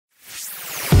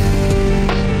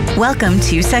Welcome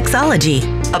to Sexology,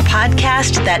 a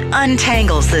podcast that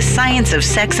untangles the science of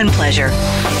sex and pleasure.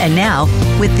 And now,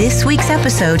 with this week's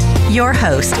episode, your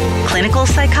host, clinical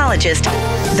psychologist,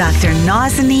 Dr.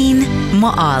 Nazanin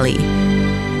Moali.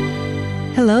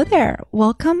 Hello there.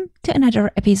 Welcome to another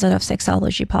episode of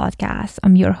Sexology Podcast.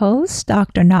 I'm your host,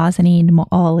 Dr. Nazanin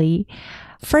Moali.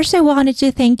 First, I wanted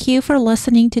to thank you for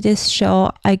listening to this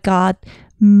show. I got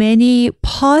many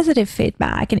positive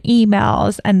feedback and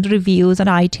emails and reviews on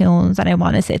iTunes, and I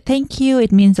want to say thank you.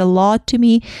 It means a lot to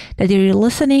me that you're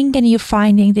listening and you're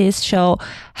finding this show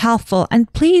helpful.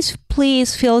 And please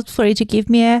feel free to give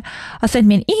me send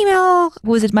me an email,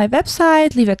 visit my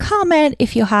website, leave a comment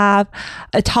if you have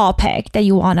a topic that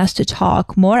you want us to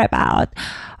talk more about.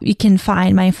 You can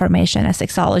find my information at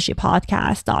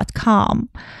sexologypodcast.com.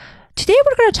 Today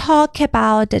we're going to talk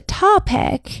about the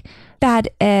topic that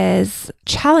is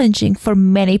challenging for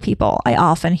many people. I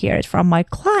often hear it from my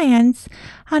clients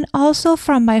and also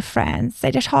from my friends. They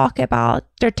talk about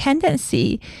their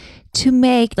tendency to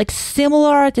make the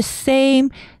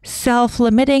same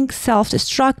self-limiting,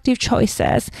 self-destructive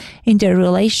choices in their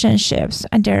relationships.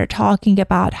 And they're talking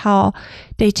about how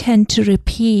they tend to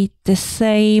repeat the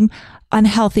same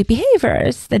unhealthy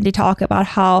behaviors. Then they talk about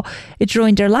how it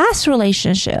ruined their last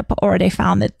relationship or they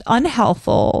found it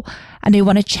unhelpful and they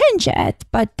want to change it,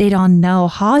 but they don't know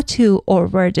how to or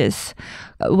where this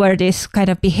kind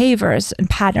of behaviors and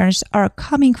patterns are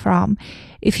coming from.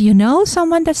 If you know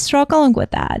someone that's struggling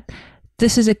with that,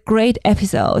 this is a great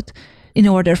episode in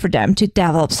order for them to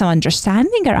develop some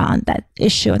understanding around that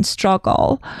issue and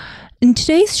struggle. In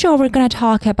today's show, we're going to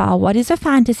talk about what is a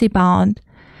fantasy bond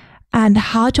and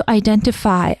how to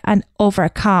identify and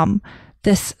overcome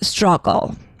this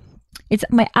struggle. It's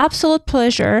my absolute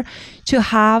pleasure to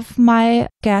have my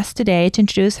guest today. To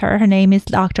introduce her, her name is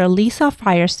Dr. Lisa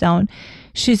Firestone.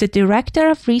 She's a director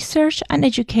of research and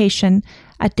education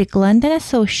at the Glendon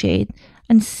Association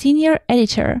and senior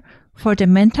editor for the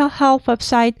mental health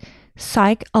website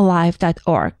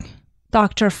sexuality.org.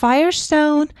 Dr.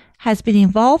 Firestone has been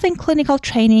involved in clinical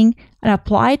training and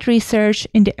applied research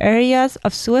in the areas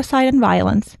of suicide and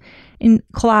violence. In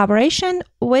collaboration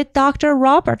with Dr.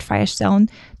 Robert Firestone,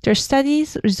 their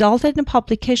studies resulted in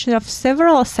publication of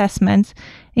several assessments,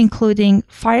 including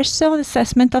Firestone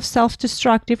Assessment of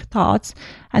Self-Destructive Thoughts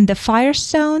and the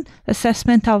Firestone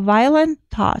Assessment of Violent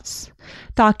Thoughts.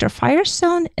 Dr.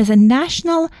 Firestone is a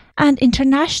national and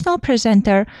international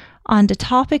presenter on the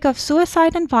topic of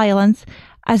suicide and violence,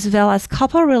 as well as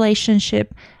couple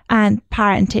relationship and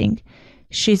parenting.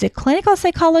 She's a clinical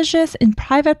psychologist in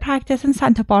private practice in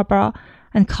Santa Barbara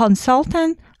and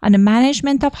consultant on the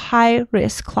management of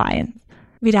high-risk clients.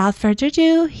 Without further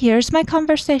ado, here's my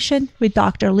conversation with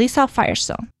Dr. Lisa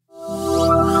Firestone.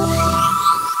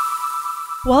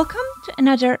 Welcome to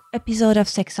another episode of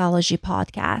Sexology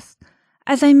Podcast.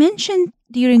 As I mentioned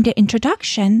during the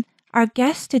introduction, our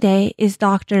guest today is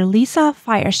Dr. Lisa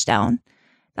Firestone.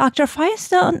 Dr.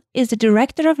 Firestone is the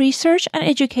Director of Research and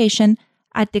Education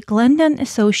at the Glendon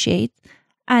Association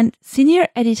and Senior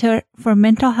Editor for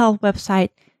mental health website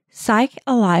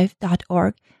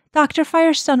sexuality.org. Dr.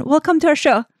 Firestone, welcome to our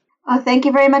show. Oh, thank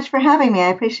you very much for having me. I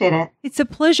appreciate it. It's a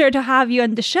pleasure to have you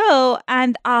on the show.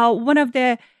 And one of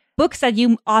the books that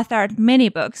you authored, many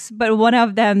books, but one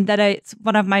of them that is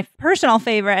one of my personal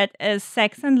favorite is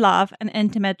Sex and Love and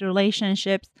Intimate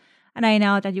Relationships. And I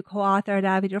know that you co-authored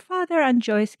that with your father and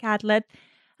Joyce Catlett.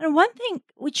 And one thing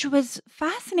which was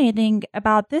fascinating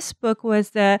about this book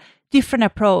was the different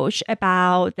approach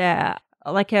about the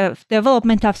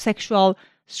development of sexual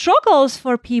struggles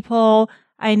for people.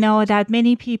 I know that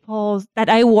many people that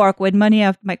I work with, many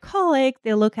of my colleagues,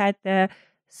 they look at the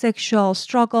sexual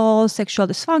struggles, sexual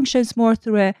dysfunctions more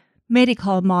through a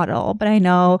medical model. But I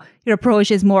know your approach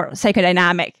is more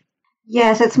psychodynamic.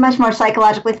 Yes, it's much more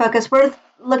psychologically focused. We're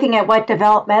looking at what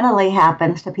developmentally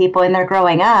happens to people in their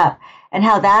growing up and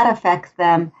how that affects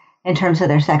them in terms of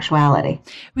their sexuality.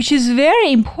 Which is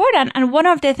very important. And one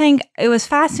of the things it was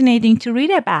fascinating to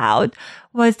read about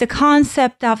was the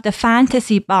concept of the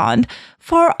fantasy bond.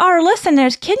 For our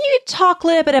listeners, can you talk a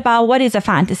little bit about what is a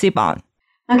fantasy bond?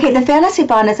 Okay, the fantasy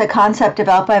bond is a concept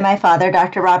developed by my father,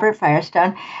 Dr. Robert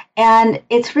Firestone. And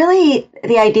it's really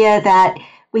the idea that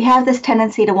we have this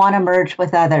tendency to want to merge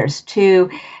with others, to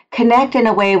connect in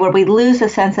a way where we lose a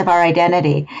sense of our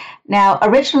identity. Now,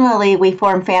 originally, we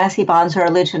form fantasy bonds or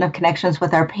illusion of connections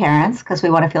with our parents because we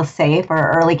want to feel safe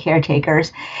or early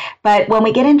caretakers. But when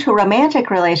we get into romantic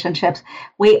relationships,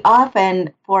 we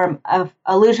often form an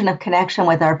illusion of connection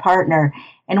with our partner.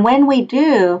 And when we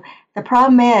do, the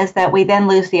problem is that we then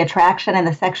lose the attraction and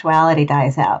the sexuality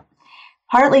dies out.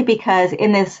 Partly because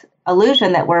in this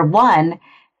illusion that we're one,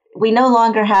 we no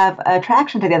longer have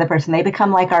attraction to the other person. They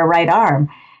become like our right arm.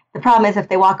 The problem is if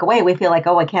they walk away, we feel like,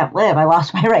 oh, I can't live. I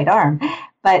lost my right arm.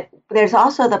 But there's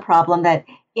also the problem that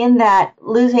in that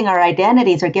losing our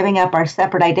identities or giving up our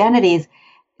separate identities,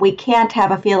 we can't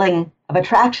have a feeling of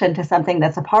attraction to something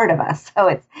that's a part of us.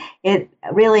 So it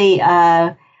really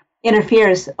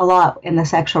interferes a lot in the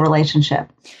sexual relationship.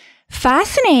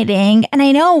 Fascinating. And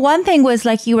I know one thing was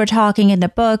like you were talking in the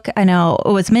book, I know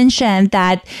it was mentioned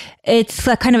that it's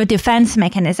a kind of a defense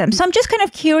mechanism. So I'm just kind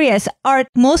of curious, are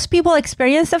most people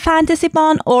experience a fantasy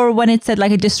bond, or when it's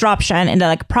like a disruption in the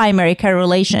like primary care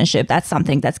relationship, that's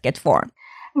something that's get formed?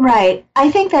 Right. I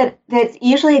think that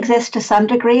usually exists to some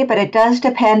degree, but it does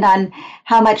depend on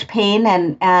how much pain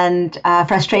and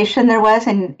frustration there was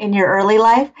in your early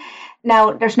life.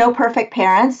 Now, there's no perfect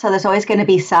parents, so there's always going to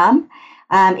be some.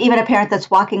 Even a parent that's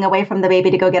walking away from the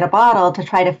baby to go get a bottle to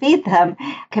try to feed them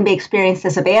can be experienced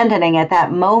as abandoning at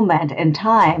that moment in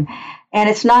time. And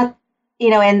it's not,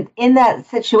 in that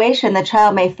situation, the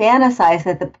child may fantasize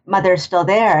that the mother is still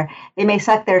there. They may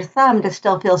suck their thumb to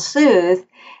still feel soothed,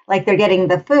 like they're getting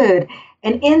the food.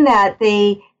 And in that,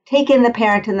 they take in the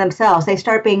parent in themselves. They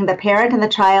start being the parent and the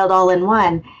child all in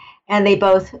one. And they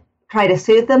both try to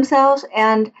soothe themselves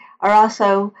and are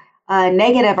also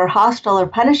negative or hostile or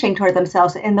punishing toward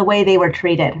themselves in the way they were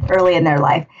treated early in their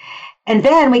life. And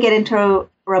then we get into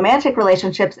romantic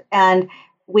relationships, and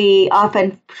we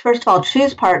often, first of all,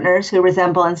 choose partners who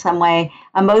resemble in some way,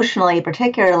 emotionally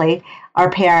particularly,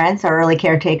 our parents, our early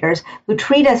caretakers, who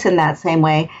treat us in that same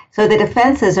way. So the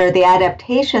defenses or the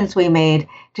adaptations we made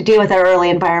to deal with our early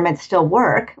environment still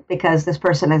work because this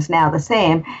person is now the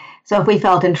same. So if we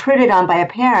felt intruded on by a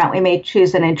parent, we may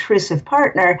choose an intrusive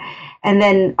partner, and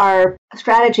then our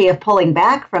strategy of pulling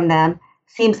back from them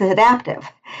seems adaptive.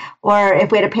 Or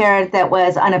if we had a parent that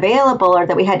was unavailable or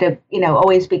that we had to,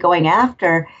 always be going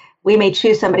after, we may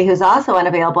choose somebody who's also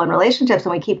unavailable in relationships,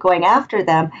 and we keep going after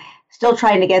them, still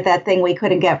trying to get that thing we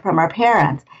couldn't get from our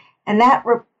parents. And that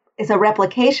is a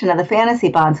replication of the fantasy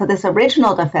bond. So this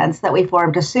original defense that we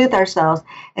formed to soothe ourselves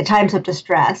at times of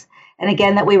distress, and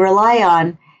again, that we rely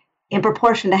on in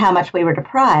proportion to how much we were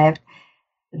deprived,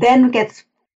 then gets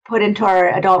put into our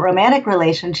adult romantic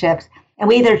relationships. And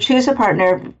we either choose a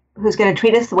partner who's going to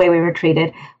treat us the way we were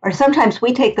treated, or sometimes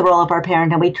we take the role of our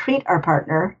parent and we treat our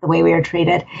partner the way we were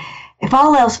treated. If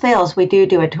all else fails, we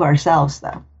do it to ourselves,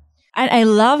 though. And I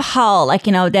love how,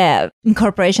 the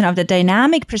incorporation of the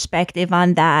dynamic perspective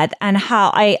on that, and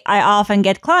how I often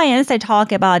get clients that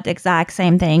talk about the exact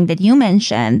same thing that you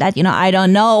mentioned, that, I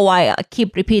don't know why I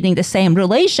keep repeating the same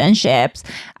relationships.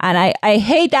 And I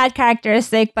hate that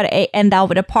characteristic, but I end up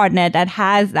with a partner that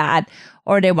has that,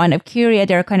 or they're kind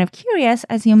of curious,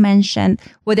 as you mentioned,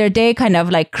 whether they kind of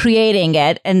like creating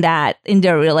it in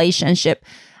their relationship.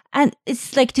 And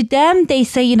it's like to them, they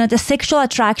say, the sexual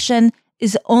attraction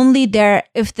is only there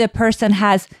if the person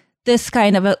has this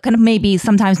kind of maybe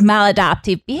sometimes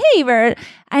maladaptive behavior,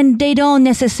 and they don't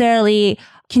necessarily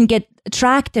can get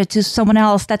attracted to someone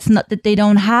else that they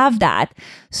don't have that.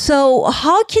 So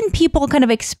how can people kind of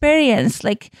experience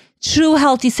like true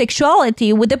healthy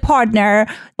sexuality with a partner,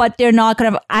 but they're not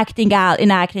kind of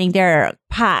enacting their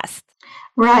past?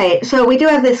 Right. So we do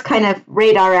have this kind of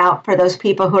radar out for those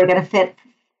people who are going to fit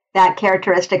that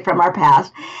characteristic from our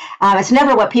past. It's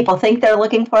never what people think they're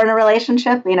looking for in a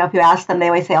relationship. If you ask them, they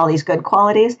always say all these good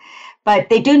qualities, but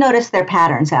they do notice their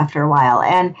patterns after a while.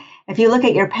 And if you look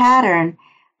at your pattern,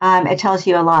 it tells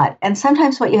you a lot. And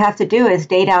sometimes what you have to do is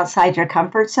date outside your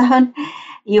comfort zone.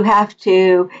 You have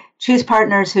to choose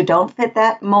partners who don't fit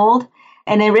that mold.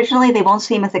 And originally, they won't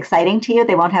seem as exciting to you.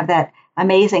 They won't have that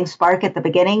amazing spark at the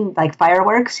beginning, like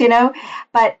fireworks,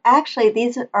 But actually,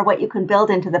 these are what you can build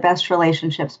into the best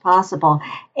relationships possible,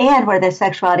 and where the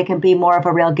sexuality can be more of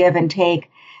a real give and take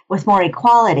with more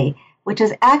equality, which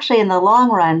is actually in the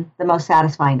long run the most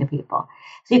satisfying to people.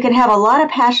 So you can have a lot of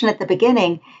passion at the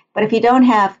beginning, but if you don't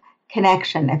have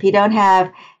connection, if you don't have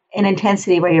an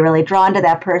intensity where you're really drawn to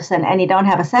that person, and you don't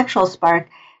have a sexual spark,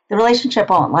 the relationship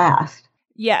won't last.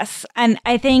 Yes. And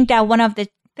I think that one of the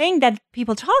things that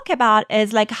people talk about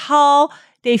is like how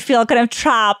they feel kind of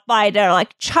trapped by their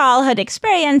like childhood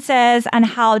experiences, and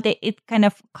how it kind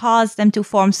of caused them to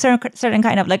form certain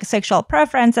kind of like sexual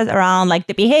preferences around like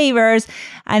the behaviors,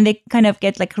 and they kind of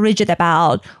get like rigid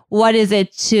about what does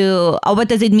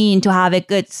it mean to have a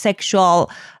good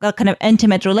sexual kind of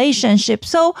intimate relationship.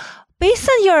 So based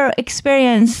on your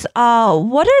experience,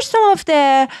 what are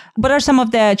some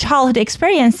of the childhood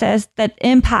experiences that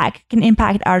can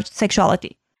impact our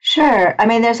sexuality? Sure. I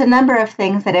mean, there's a number of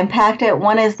things that impact it.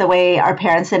 One is the way our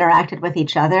parents interacted with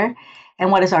each other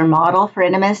and what is our model for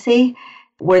intimacy.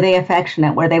 Were they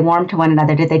affectionate? Were they warm to one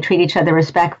another? Did they treat each other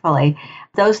respectfully?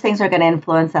 Those things are going to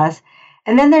influence us.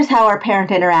 And then there's how our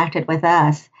parent interacted with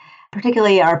us,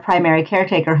 particularly our primary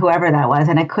caretaker, whoever that was.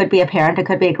 And it could be a parent, it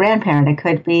could be a grandparent, it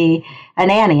could be a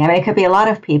nanny. I mean, it could be a lot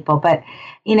of people. But,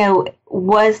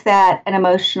 was that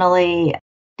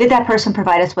did that person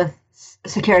provide us with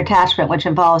secure attachment, which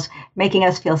involves making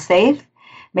us feel safe,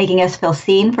 making us feel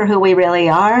seen for who we really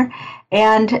are,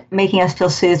 and making us feel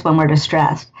soothed when we're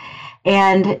distressed.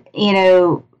 And,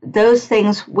 those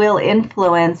things will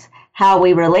influence how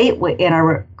we relate in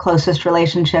our closest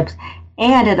relationships,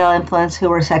 and it'll influence who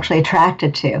we're sexually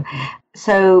attracted to.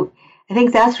 So I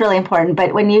think that's really important.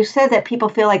 But when you said that people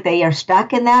feel like they are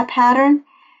stuck in that pattern,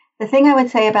 the thing I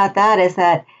would say about that is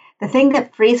that the thing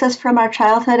that frees us from our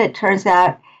childhood, it turns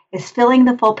out, is feeling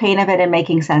the full pain of it and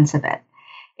making sense of it.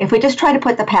 If we just try to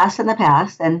put the past in the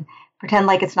past and pretend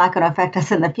like it's not going to affect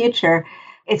us in the future,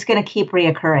 it's going to keep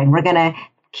reoccurring. We're going to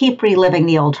keep reliving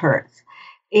the old hurts.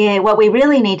 What we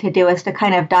really need to do is to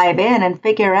kind of dive in and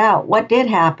figure out what did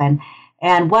happen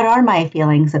and what are my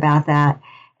feelings about that,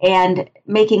 and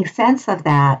making sense of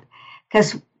that.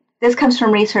 Because this comes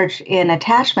from research in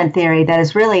attachment theory that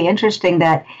is really interesting,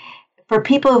 that for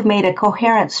people who've made a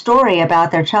coherent story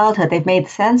about their childhood, they've made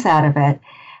sense out of it,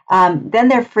 then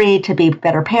they're free to be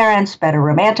better parents, better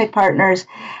romantic partners.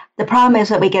 The problem is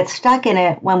that we get stuck in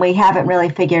it when we haven't really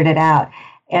figured it out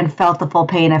and felt the full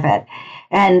pain of it.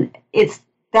 And it's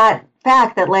that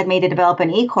fact that led me to develop an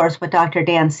e-course with Dr.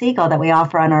 Dan Siegel that we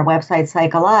offer on our website,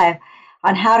 Psych Alive,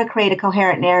 on how to create a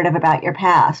coherent narrative about your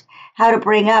past, how to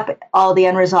bring up all the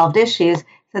unresolved issues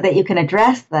so that you can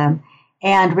address them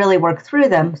and really work through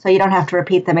them so you don't have to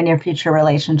repeat them in your future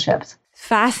relationships.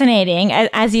 Fascinating.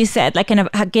 As you said, like kind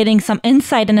of getting some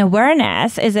insight and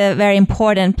awareness is a very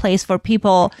important place for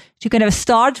people to kind of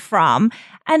start from.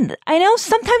 And I know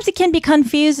sometimes it can be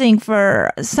confusing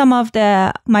for some of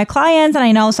my clients, and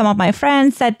I know some of my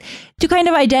friends, that to kind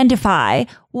of identify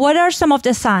what are some of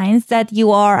the signs that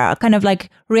you are kind of like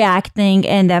reacting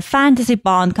in the fantasy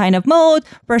bond kind of mode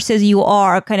versus you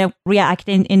are kind of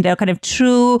reacting in the kind of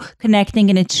true, connecting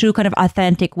in a true kind of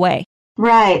authentic way.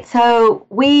 Right. So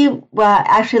we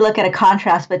actually look at a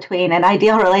contrast between an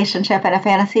ideal relationship and a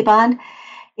fantasy bond.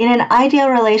 In an ideal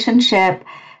relationship,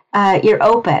 you're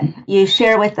open. You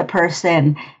share with the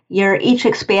person. You're each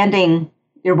expanding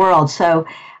your world. So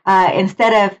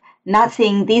instead of not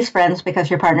seeing these friends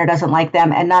because your partner doesn't like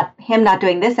them, and not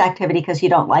doing this activity because you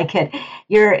don't like it,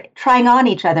 you're trying on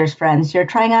each other's friends. You're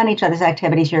trying on each other's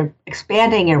activities. You're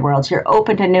expanding your worlds. You're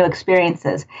open to new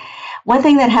experiences. One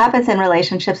thing that happens in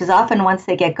relationships is often once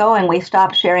they get going, we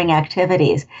stop sharing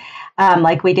activities.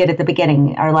 Like we did at the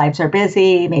beginning. Our lives are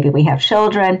busy. Maybe we have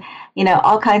children,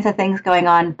 all kinds of things going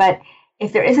on. But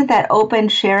if there isn't that open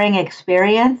sharing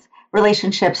experience,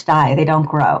 relationships die. They don't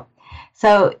grow.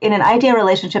 So in an ideal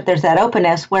relationship, there's that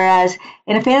openness, whereas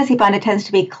in a fantasy bond, it tends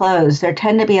to be closed. There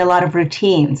tend to be a lot of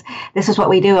routines. This is what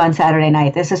we do on Saturday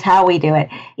night. This is how we do it.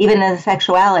 Even in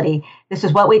sexuality, this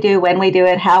is what we do, when we do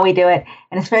it, how we do it.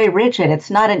 And it's very rigid. It's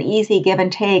not an easy give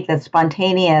and take that's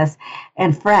spontaneous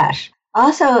and fresh.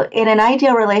 Also, in an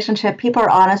ideal relationship, people are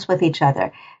honest with each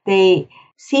other. They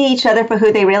see each other for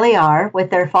who they really are, with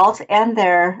their faults and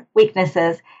their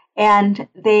weaknesses, and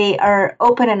they are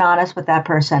open and honest with that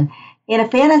person. In a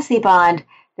fantasy bond,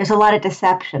 there's a lot of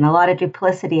deception, a lot of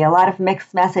duplicity, a lot of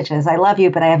mixed messages. I love you,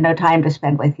 but I have no time to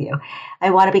spend with you. I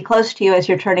want to be close to you as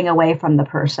you're turning away from the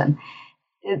person.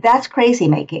 That's crazy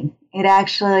making. It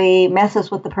actually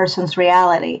messes with the person's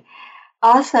reality.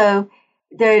 Also,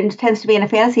 there tends to be in a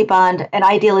fantasy bond an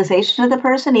idealization of the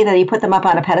person. Either you put them up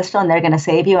on a pedestal and they're going to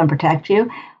save you and protect you,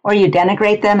 or you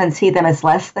denigrate them and see them as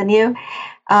less than you.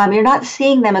 You're not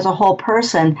seeing them as a whole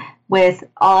person with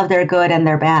all of their good and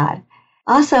their bad.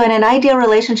 Also, in an ideal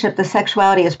relationship, the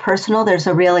sexuality is personal. There's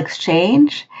a real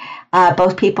exchange.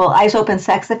 Both people, eyes open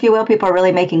sex, if you will. People are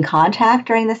really making contact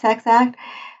during the sex act.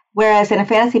 Whereas in a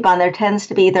fantasy bond, there tends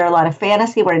to be either a lot of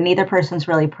fantasy where neither person's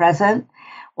really present,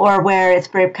 or where it's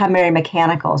become very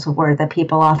mechanical. So where the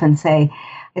people often say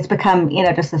it's become,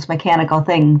 just this mechanical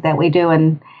thing that we do,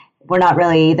 and we're not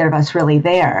really, either of us really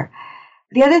there.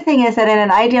 The other thing is that in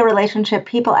an ideal relationship,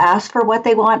 people ask for what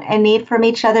they want and need from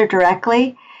each other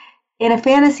directly. In a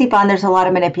fantasy bond, there's a lot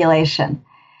of manipulation.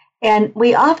 And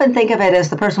we often think of it as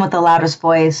the person with the loudest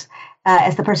voice,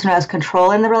 as the person who has control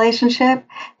in the relationship.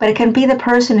 But it can be the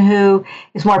person who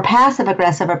is more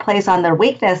passive-aggressive or plays on their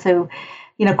weakness, who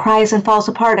cries and falls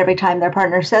apart every time their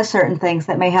partner says certain things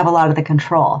that may have a lot of the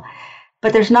control.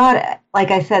 But there's not, like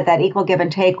I said, that equal give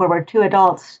and take where we're two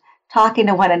adults talking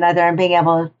to one another and being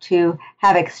able to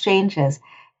have exchanges.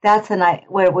 That's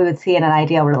what we would see in an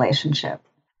ideal relationship.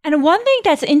 And one thing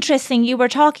that's interesting, you were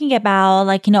talking about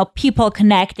like, people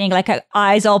connecting, like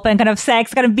eyes open kind of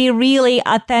sex, kind of be really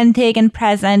authentic and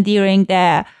present during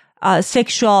the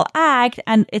sexual act.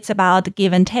 And it's about the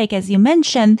give and take, as you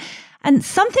mentioned. And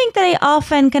something that I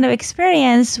often kind of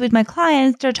experience with my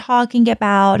clients, they're talking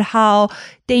about how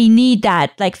they need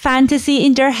that like fantasy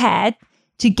in their head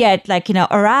to get like,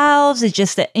 aroused. It's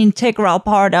just an integral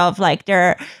part of like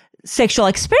their sexual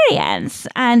experience.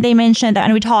 And they mentioned that,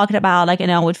 and we talked about like,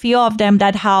 with few of them,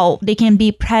 that how they can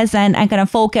be present and kind of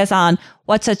focus on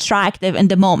what's attractive in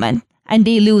the moment and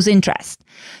they lose interest.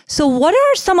 So what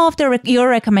are some of your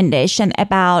recommendation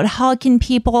about how can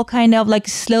people kind of like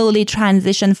slowly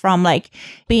transition from like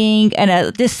being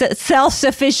this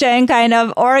self-sufficient kind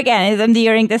of organism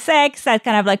during the sex that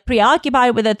kind of like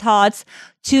preoccupied with the thoughts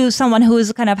to someone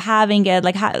who's kind of having it,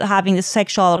 like having a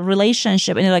sexual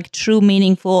relationship in a like true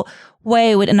meaningful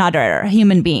way with another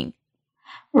human being?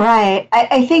 Right.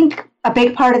 I think a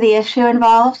big part of the issue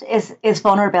involved is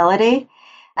vulnerability.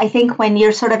 I think when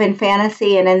you're sort of in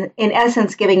fantasy and in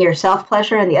essence giving yourself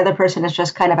pleasure and the other person is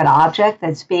just kind of an object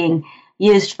that's being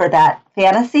used for that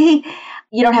fantasy,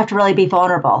 you don't have to really be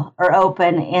vulnerable or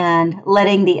open and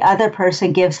letting the other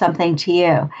person give something to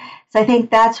you. So I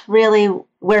think that's really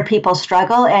where people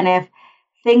struggle. And if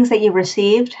things that you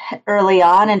received early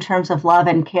on in terms of love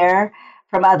and care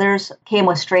from others came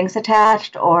with strings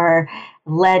attached or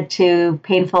led to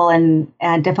painful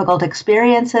and difficult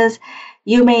experiences,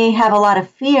 you may have a lot of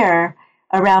fear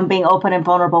around being open and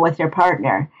vulnerable with your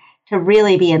partner, to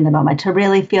really be in the moment, to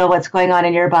really feel what's going on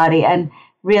in your body and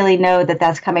really know that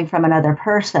that's coming from another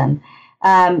person.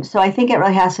 So I think it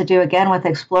really has to do, again, with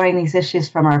exploring these issues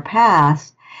from our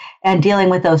past and dealing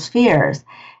with those fears.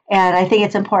 And I think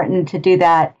it's important to do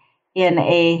that in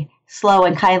a slow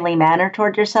and kindly manner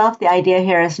toward yourself. The idea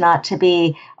here is not to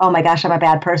be, oh my gosh, I'm a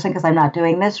bad person because I'm not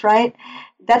doing this right.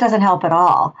 That doesn't help at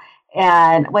all.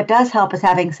 And what does help is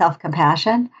having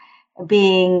self-compassion,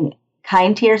 being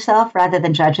kind to yourself rather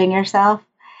than judging yourself,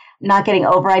 not getting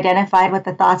over-identified with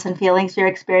the thoughts and feelings you're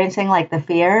experiencing, like the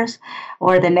fears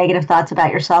or the negative thoughts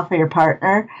about yourself or your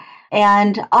partner,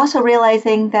 and also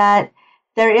realizing that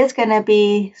there is going to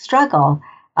be struggle,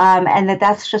 and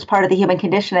that's just part of the human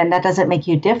condition, and that doesn't make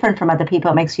you different from other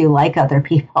people. It makes you like other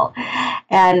people.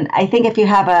 And I think if you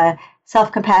have a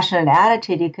self-compassionate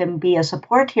attitude, you can be a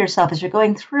support to yourself as you're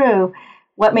going through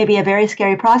what may be a very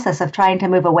scary process of trying to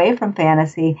move away from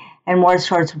fantasy and more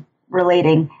towards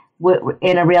relating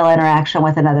in a real interaction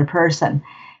with another person.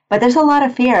 But there's a lot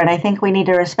of fear, and I think we need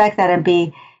to respect that and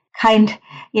be kind,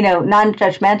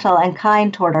 non-judgmental and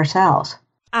kind toward ourselves.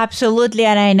 Absolutely.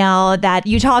 And I know that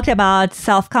you talked about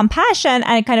self-compassion,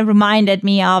 and it kind of reminded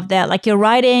me of your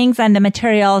writings and the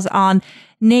materials on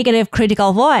negative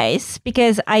critical voice,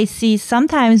 because I see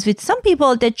sometimes with some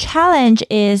people, the challenge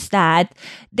is that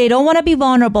they don't want to be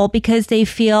vulnerable because they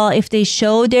feel if they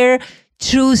show their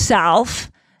true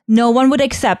self, no one would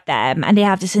accept them. And they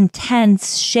have this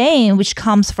intense shame, which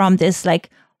comes from this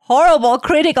horrible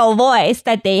critical voice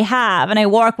that they have. And I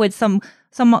work with some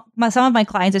of my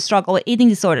clients that struggle with eating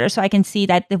disorders, so I can see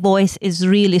that the voice is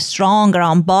really strong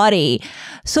around body.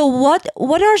 So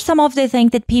what are some of the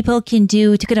things that people can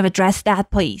do to kind of address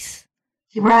that, please?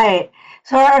 Right.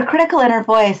 So our critical inner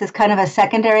voice is kind of a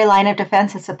secondary line of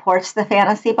defense that supports the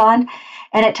fantasy bond,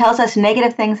 and it tells us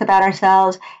negative things about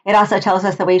ourselves. It also tells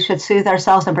us that we should soothe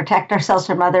ourselves and protect ourselves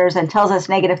from others, and tells us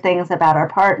negative things about our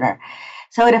partner.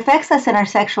 So it affects us in our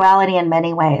sexuality in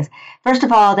many ways. First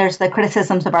of all, there's the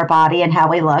criticisms of our body and how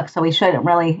we look, so we shouldn't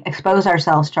really expose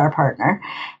ourselves to our partner.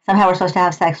 Somehow we're supposed to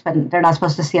have sex, but they're not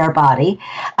supposed to see our body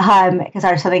because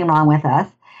there's something wrong with us.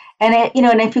 And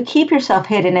and if you keep yourself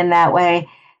hidden in that way,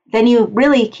 then you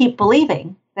really keep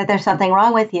believing that there's something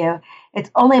wrong with you.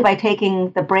 It's only by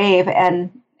taking the brave and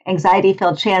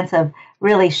anxiety-filled chance of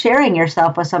really sharing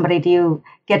yourself with somebody do you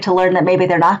get to learn that maybe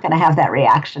they're not going to have that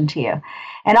reaction to you.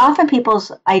 And often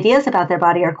people's ideas about their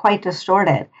body are quite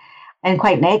distorted and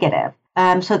quite negative.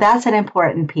 So that's an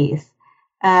important piece,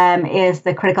 is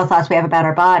the critical thoughts we have about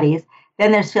our bodies.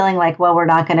 Then there's feeling like, well, we're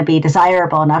not going to be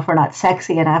desirable enough, we're not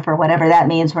sexy enough, or whatever that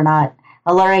means, we're not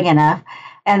alluring enough.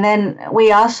 And then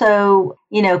we also,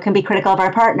 can be critical of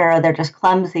our partner, or they're just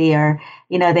clumsy, or,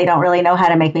 they don't really know how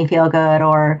to make me feel good,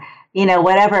 or,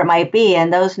 whatever it might be.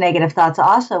 And those negative thoughts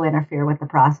also interfere with the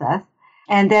process.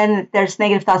 And then there's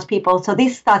negative thoughts so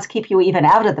these thoughts keep you even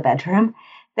out of the bedroom.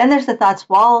 Then there's the thoughts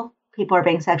while people are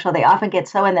being sexual, they often get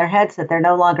so in their heads that they're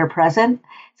no longer present.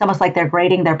 It's almost like they're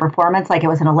grading their performance like it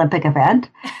was an Olympic event,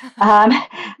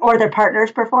 or their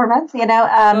partner's performance,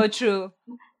 So true.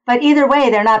 But either way,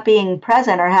 they're not being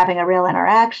present or having a real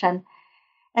interaction.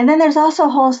 And then there's also a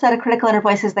whole set of critical inner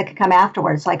voices that can come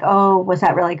afterwards, like, oh, was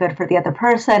that really good for the other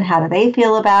person? How do they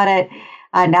feel about it?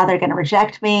 Now they're going to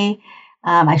reject me.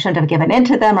 I shouldn't have given in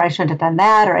to them, or I shouldn't have done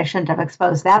that, or I shouldn't have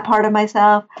exposed that part of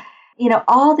myself.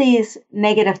 All these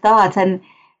negative thoughts. And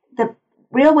the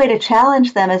real way to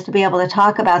challenge them is to be able to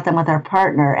talk about them with our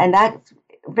partner. And that's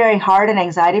very hard and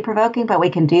anxiety provoking, but we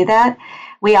can do that.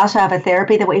 We also have a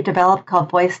therapy that we've developed called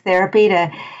voice therapy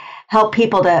to help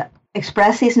people to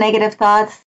express these negative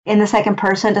thoughts in the second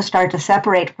person, to start to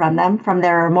separate from them, from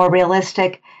their more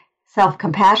realistic,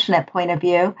 self-compassionate point of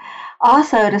view.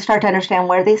 Also, to start to understand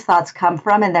where these thoughts come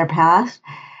from in their past,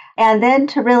 and then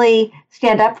to really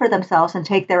stand up for themselves and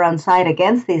take their own side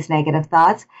against these negative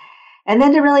thoughts, and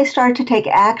then to really start to take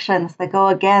actions that go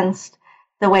against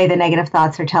the way the negative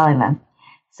thoughts are telling them.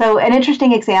 So an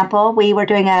interesting example, we were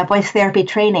doing a voice therapy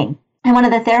training, and one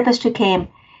of the therapists who came,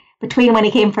 between when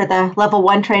he came for the level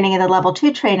 1 training and the level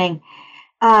 2 training,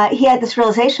 he had this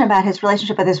realization about his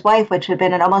relationship with his wife, which had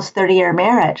been an almost 30-year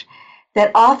marriage,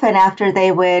 that often after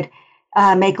they would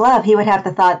make love, he would have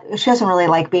the thought, she doesn't really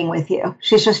like being with you.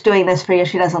 She's just doing this for you.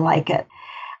 She doesn't like it.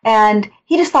 And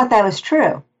he just thought that was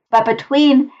true. But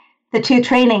between the 2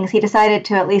 trainings, he decided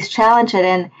to at least challenge it.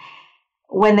 And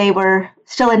when they were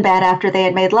still in bed after they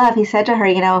had made love, he said to her,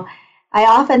 I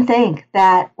often think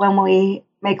that when we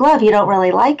make love, you don't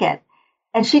really like it.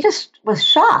 And she just was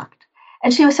shocked.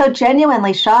 And she was so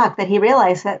genuinely shocked that he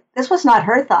realized that this was not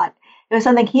her thought. It was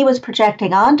something he was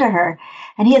projecting onto her.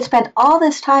 And he had spent all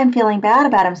this time feeling bad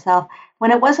about himself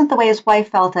when it wasn't the way his wife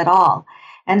felt at all.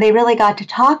 And they really got to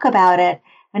talk about it,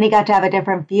 and he got to have a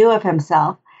different view of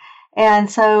himself. And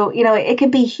so, it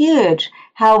can be huge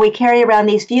how we carry around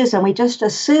these views and we just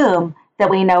assume that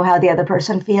we know how the other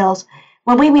person feels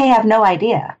when we may have no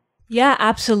idea. Yeah,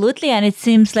 absolutely. And it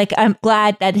seems like I'm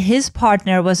glad that his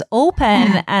partner was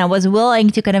open and was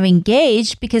willing to kind of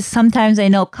engage, because sometimes I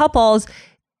know couples,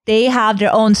 they have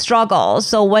their own struggles.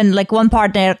 So when one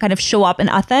partner kind of show up in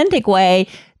an authentic way,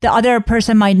 the other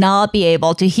person might not be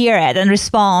able to hear it and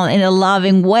respond in a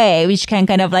loving way, which can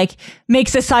kind of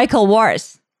makes the cycle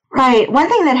worse. Right. One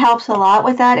thing that helps a lot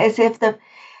with that is if the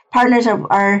partners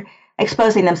are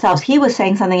exposing themselves. He was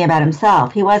saying something about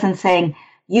himself. He wasn't saying,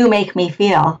 you make me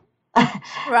feel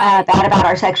bad about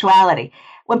our sexuality.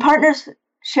 When partners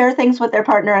share things with their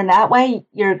partner in that way,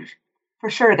 you're for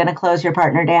sure going to close your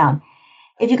partner down.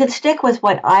 If you could stick with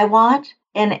what I want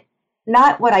and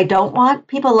not what I don't want,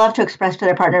 people love to express to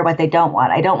their partner what they don't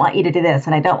want. I don't want you to do this,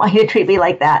 and I don't want you to treat me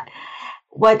like that.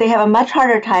 What they have a much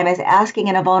harder time is asking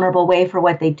in a vulnerable way for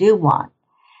what they do want.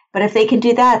 But if they can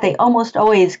do that, they almost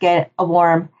always get a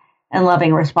warm and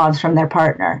loving response from their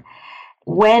partner.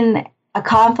 When a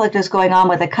conflict is going on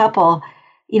with a couple,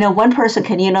 one person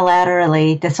can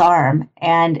unilaterally disarm,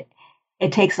 and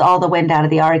it takes all the wind out of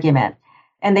the argument.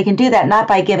 And they can do that not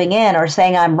by giving in or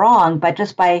saying I'm wrong, but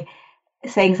just by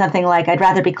saying something like, I'd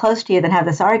rather be close to you than have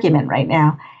this argument right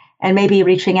now. And maybe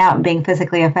reaching out and being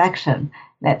physically affectionate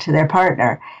to their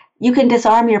partner. You can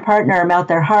disarm your partner or melt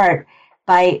their heart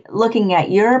by looking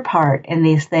at your part in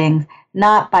these things,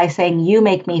 not by saying you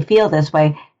make me feel this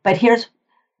way, but here's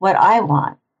what I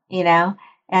want,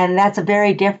 and that's it's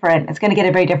going to get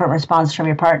a very different response from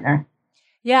your partner.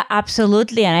 Yeah,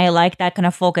 absolutely. And I like that kind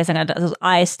of focusing on those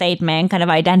I statement, kind of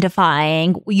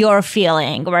identifying your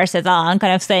feeling versus on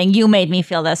kind of saying you made me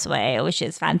feel this way, which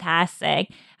is fantastic.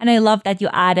 And I love that you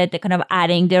added the kind of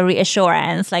adding the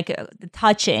reassurance, the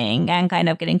touching and kind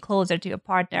of getting closer to your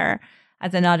partner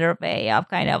as another way of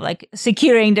kind of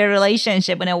securing the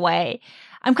relationship in a way.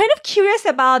 I'm kind of curious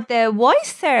about the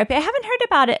voice therapy. I haven't heard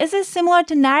about it. Is it similar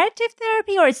to narrative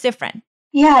therapy or it's different?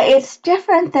 Yeah, it's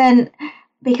different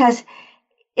because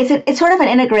it's sort of an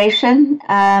integration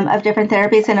of different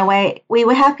therapies in a way. We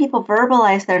would have people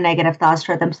verbalize their negative thoughts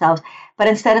toward themselves, but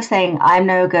instead of saying, I'm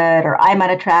no good, or I'm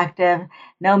unattractive,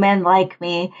 no men like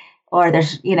me, or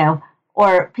there's,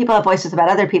 or people have voices about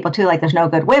other people too, like there's no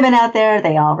good women out there,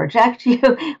 they all reject you.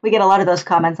 We get a lot of those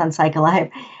comments on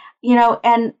PsychoLive,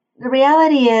 and the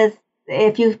reality is,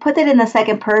 if you put it in the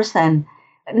second person,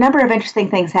 a number of interesting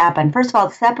things happen. First of all,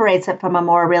 it separates it from a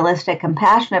more realistic,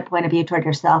 compassionate point of view toward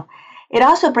yourself. It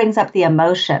also brings up the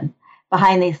emotion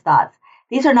behind these thoughts.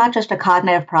 These are not just a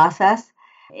cognitive process.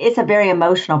 It's a very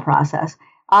emotional process.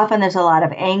 Often there's a lot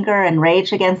of anger and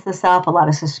rage against the self, a lot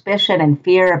of suspicion and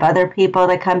fear of other people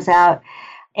that comes out.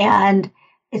 And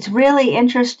it's really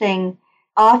interesting.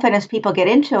 Often as people get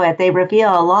into it, they reveal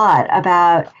a lot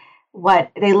about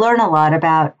they learn a lot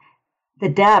about the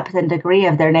depth and degree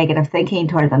of their negative thinking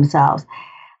toward themselves.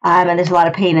 And there's a lot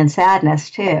of pain and sadness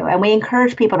too. And we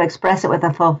encourage people to express it with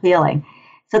a full feeling.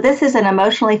 So this is an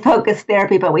emotionally focused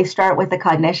therapy, but we start with the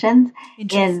cognitions.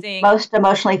 In most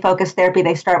emotionally focused therapy,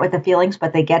 they start with the feelings,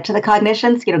 but they get to the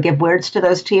cognitions, give words to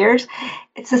those tears.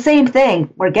 It's the same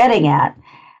thing we're getting at.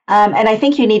 And I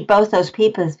think you need both those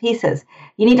pieces.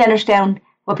 You need to understand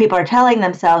what people are telling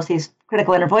themselves, these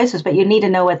critical inner voices, but you need to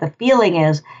know what the feeling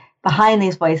is behind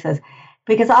these voices.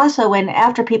 Because also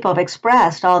after people have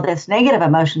expressed all this negative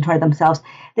emotion toward themselves,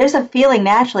 there's a feeling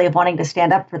naturally of wanting to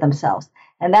stand up for themselves.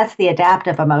 And that's the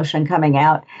adaptive emotion coming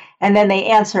out. And then they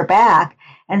answer back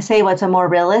and say what's a more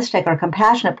realistic or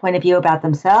compassionate point of view about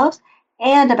themselves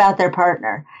and about their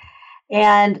partner.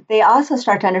 And they also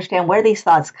start to understand where these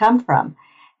thoughts come from.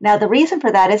 Now, the reason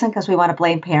for that isn't because we want to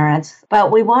blame parents,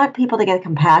 but we want people to get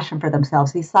compassion for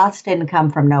themselves. These thoughts didn't come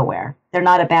from nowhere. They're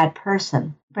not a bad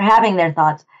person for having their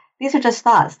thoughts. These are just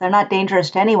thoughts. They're not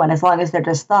dangerous to anyone as long as they're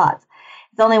just thoughts.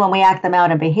 It's only when we act them out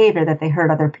in behavior that they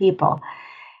hurt other people.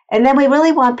 And then we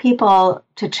really want people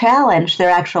to challenge their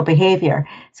actual behavior.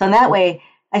 So in that way,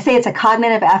 I say it's a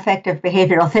cognitive affective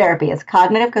behavioral therapy. It's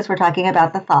cognitive because we're talking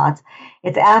about the thoughts.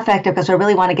 It's affective because we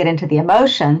really want to get into the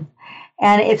emotion.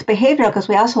 And it's behavioral because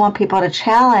we also want people to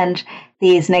challenge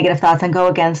these negative thoughts and go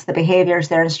against the behaviors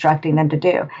they're instructing them to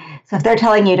do. So if they're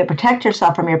telling you to protect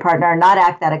yourself from your partner and not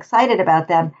act that excited about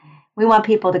them, we want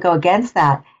people to go against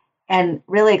that and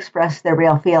really express their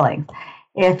real feelings.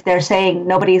 If they're saying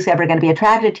nobody's ever going to be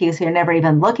attracted to you, so you're never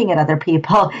even looking at other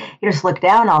people, you just look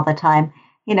down all the time,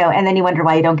 and then you wonder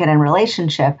why you don't get in a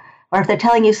relationship. Or if they're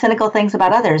telling you cynical things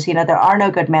about others, there are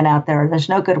no good men out there, or there's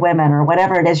no good women, or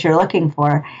whatever it is you're looking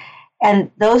for. And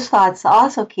those thoughts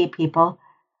also keep people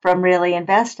from really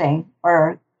investing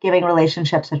or giving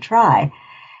relationships a try.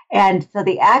 And so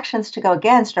the actions to go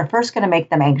against are first going to make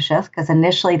them anxious because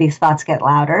initially these thoughts get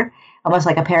louder, almost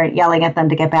like a parent yelling at them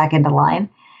to get back into line.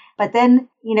 But then,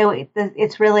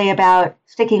 it's really about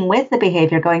sticking with the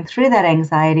behavior, going through that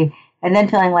anxiety, and then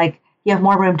feeling like you have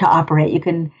more room to operate. You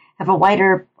can have a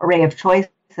wider array of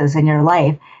choices in your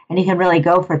life, and you can really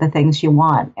go for the things you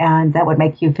want, and that would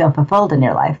make you feel fulfilled in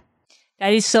your life.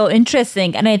 That is so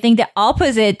interesting. And I think the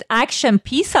opposite action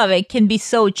piece of it can be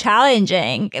so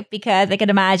challenging because I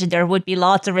can imagine there would be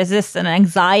lots of resistance and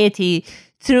anxiety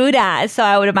through that. So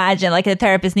I would imagine the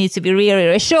therapist needs to be really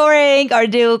reassuring or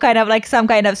do kind of some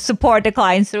kind of support the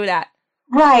clients through that.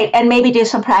 Right. And maybe do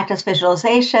some practice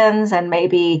visualizations and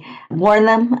maybe warn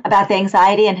them about the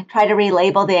anxiety and try to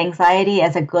relabel the anxiety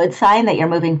as a good sign that you're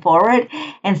moving forward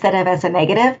instead of as a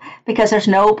negative, because there's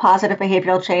no positive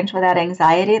behavioral change without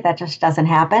anxiety. That just doesn't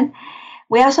happen.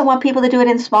 We also want people to do it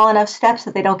in small enough steps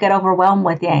that they don't get overwhelmed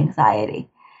with the anxiety.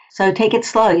 So take it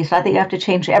slow. It's not that you have to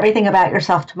change everything about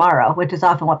yourself tomorrow, which is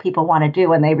often what people want to do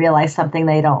when they realize something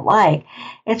they don't like.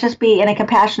 It's just be in a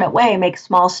compassionate way, make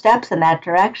small steps in that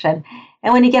direction.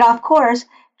 And when you get off course,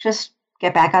 just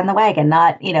get back on the wagon,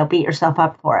 not, beat yourself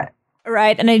up for it.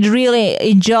 Right. And I really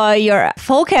enjoy your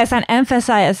focus and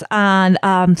emphasis on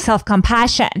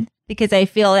self-compassion, because I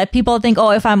feel that people think,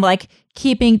 if I'm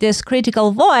keeping this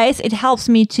critical voice, it helps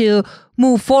me to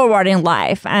move forward in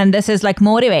life. And this is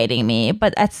motivating me.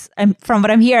 But from what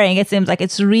I'm hearing, it seems like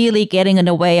it's really getting in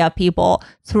the way of people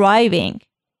thriving.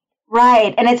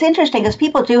 Right. And it's interesting because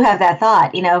people do have that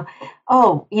thought,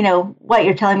 what,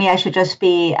 you're telling me I should just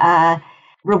be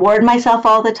reward myself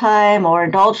all the time or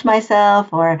indulge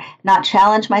myself or not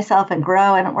challenge myself and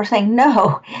grow. And we're saying,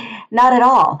 no, not at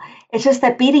all. It's just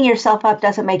that beating yourself up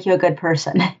doesn't make you a good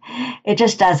person. It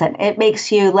just doesn't. It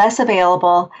makes you less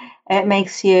available. It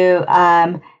makes you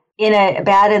in a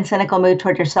bad and cynical mood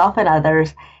toward yourself and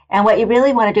others. And what you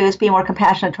really want to do is be more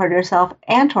compassionate toward yourself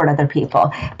and toward other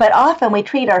people. But often we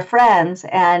treat our friends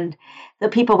and the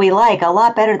people we like a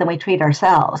lot better than we treat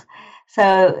ourselves.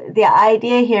 So the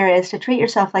idea here is to treat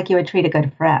yourself like you would treat a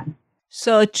good friend.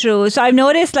 So true. So I've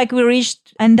noticed we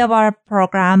reached end of our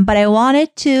program, but I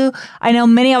know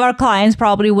many of our clients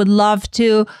probably would love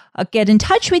to get in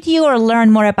touch with you or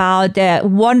learn more about the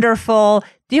wonderful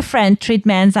different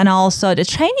treatments and also the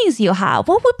trainings you have.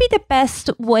 What would be the best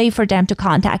way for them to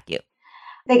contact you?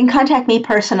 They can contact me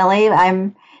personally.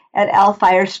 I'm at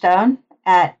Firestone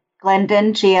at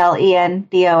Glendon,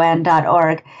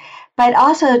 GLENDON.org. But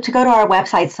also to go to our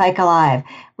website, PsychAlive.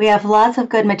 We have lots of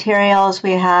good materials.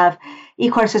 We have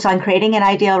e-courses on creating an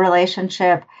ideal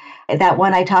relationship. That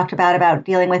one I talked about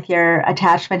dealing with your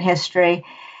attachment history.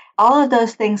 All of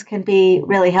those things can be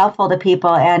really helpful to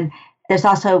people. And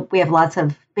we have lots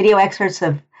of video excerpts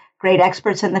of great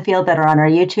experts in the field that are on our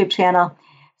YouTube channel.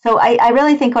 So I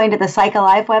really think going to the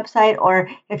PsychAlive website, or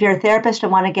if you're a therapist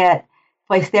and want to get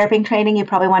voice therapy training, you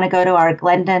probably want to go to our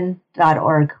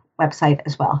Glendon.org website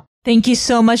as well. Thank you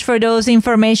so much for those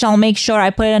information. I'll make sure I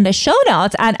put it in the show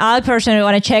notes. And I personally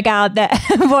want to check out the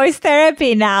voice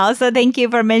therapy now. So thank you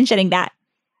for mentioning that.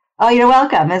 Oh, you're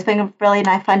welcome. It's been really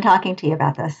nice, fun talking to you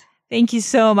about this. Thank you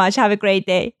so much. Have a great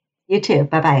day. You too.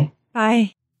 Bye-bye.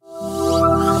 Bye.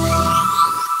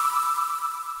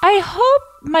 I hope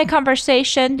my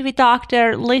conversation with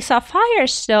Dr. Lisa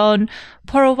Firestone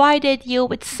provided you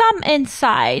with some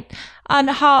insight on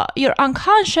how your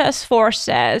unconscious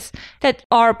forces that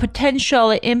are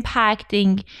potentially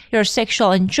impacting your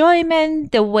sexual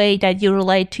enjoyment, the way that you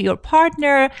relate to your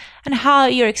partner, and how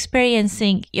you're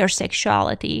experiencing your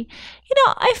sexuality.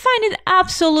 I find it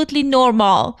absolutely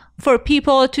normal for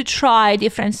people to try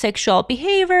different sexual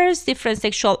behaviors, different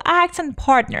sexual acts and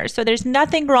partners. So there's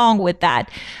nothing wrong with that.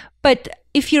 But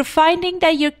if you're finding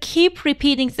that you keep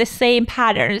repeating the same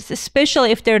patterns,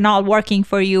 especially if they're not working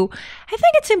for you, I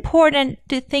think it's important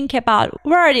to think about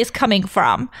where it is coming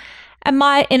from. Am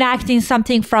I enacting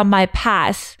something from my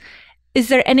past? Is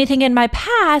there anything in my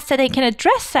past that I can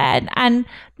address it and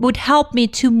would help me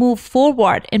to move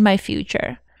forward in my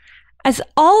future? As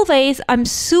always, I'm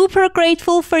super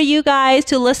grateful for you guys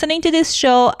to listening to this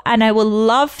show, and I would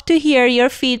love to hear your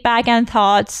feedback and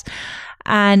thoughts.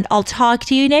 And I'll talk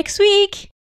to you next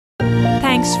week.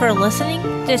 Thanks for listening to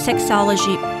the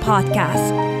Sexology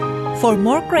Podcast. For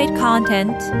more great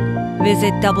content,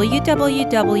 visit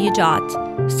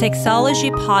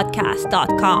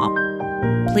www.sexologypodcast.com.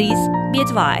 Please be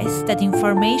advised that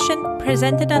information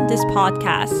presented on this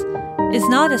podcast is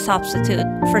not a substitute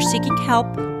for seeking help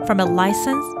from a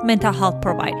licensed mental health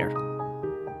provider.